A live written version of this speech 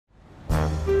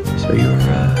So you're,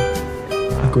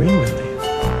 agreeing with me?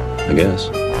 I guess.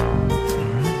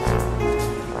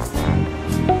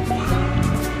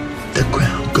 The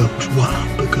crowd goes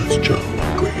wild because Joe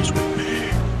agrees with me.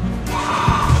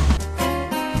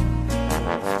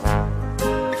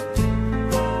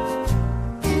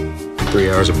 3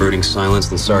 hours of brooding silence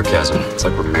and sarcasm. It's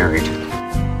like we're married.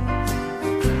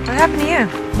 What happened to you?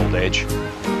 Old age.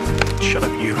 Shut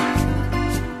up, you.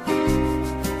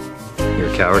 You're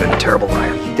a coward and a terrible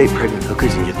liar. You date pregnant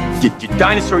hookers and your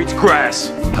dinosaur eats grass.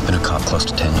 I've been a cop close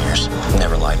to 10 years.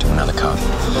 Never lied to another cop.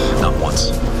 Not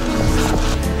once.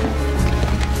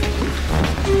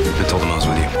 I told him I was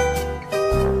with you.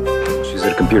 She's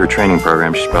at a computer training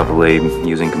program. She's probably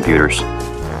using computers.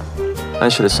 I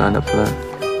should have signed up for that.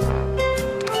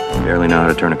 I barely know how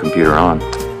to turn a computer on.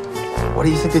 What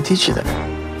do you think they teach you there?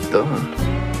 Duh.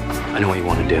 I know what you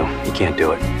want to do. You can't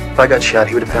do it. If I got shot,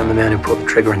 he would have found the man who pulled the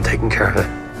trigger and taken care of it.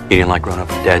 You didn't like growing up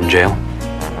with Dad in jail?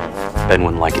 Ben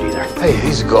wouldn't like it either. Hey,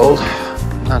 these are gold.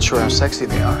 Not sure how sexy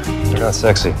they are. They're not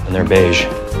sexy, and they're beige.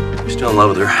 You're still in love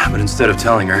with her, but instead of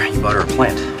telling her, you bought her a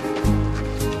plant.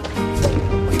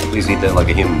 Will you please eat that like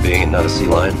a human being and not a sea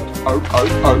lion?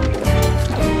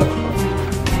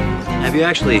 Have you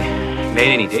actually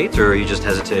made any dates, or are you just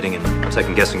hesitating and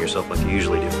second-guessing yourself like you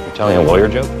usually do? You're telling a lawyer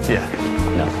joke? Yeah.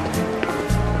 No.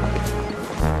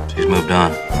 She's moved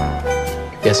on.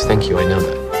 Yes, thank you. I know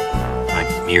that.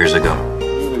 Like years ago.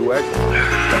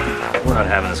 We're not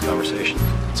having this conversation.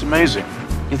 It's amazing.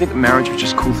 You think that marriage would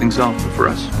just cool things off, but for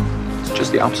us, it's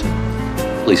just the opposite.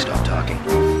 Please stop talking.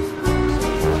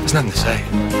 There's nothing to say.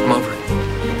 I'm over it.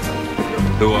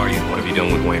 Who are you? What have you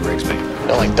done with Wayne Rigsby? You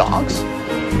don't like dogs?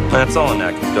 That's all in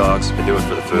active dogs. They do it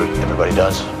for the food. Everybody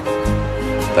does.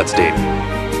 That's deep.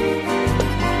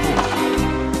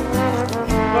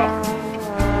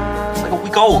 It's like a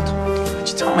week old. Why'd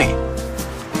you tell me?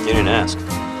 You didn't ask.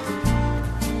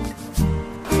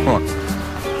 Come on.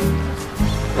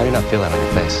 How do you not feel that on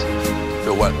your face?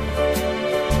 Feel what?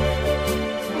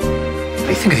 What do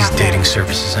you think of these dating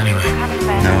services anyway?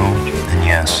 No and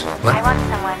yes. What? I want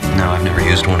someone. No, I've never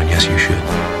used one, and yes, you should.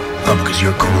 Oh, because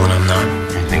you're cool and I'm not.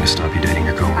 Anything to stop you dating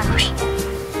your coworkers.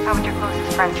 How would your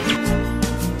closest friend?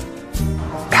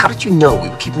 How did you know we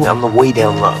were keeping it on the way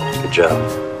down low? Good job.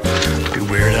 You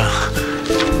weirdo.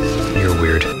 You're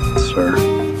weird. Sir.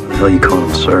 What the hell you call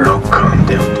him, sir? Oh, calm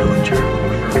down, Dillinger.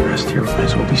 For the rest here, might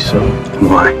as well be so. And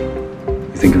why?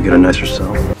 You think you'll get a nicer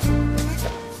cell?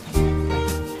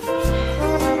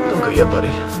 Don't go yet,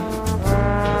 buddy.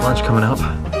 Lunch coming up.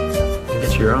 You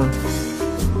get your own.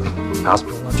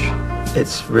 Hospital lunch?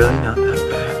 It's really not that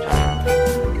bad.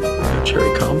 No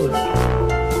cherry cobbler.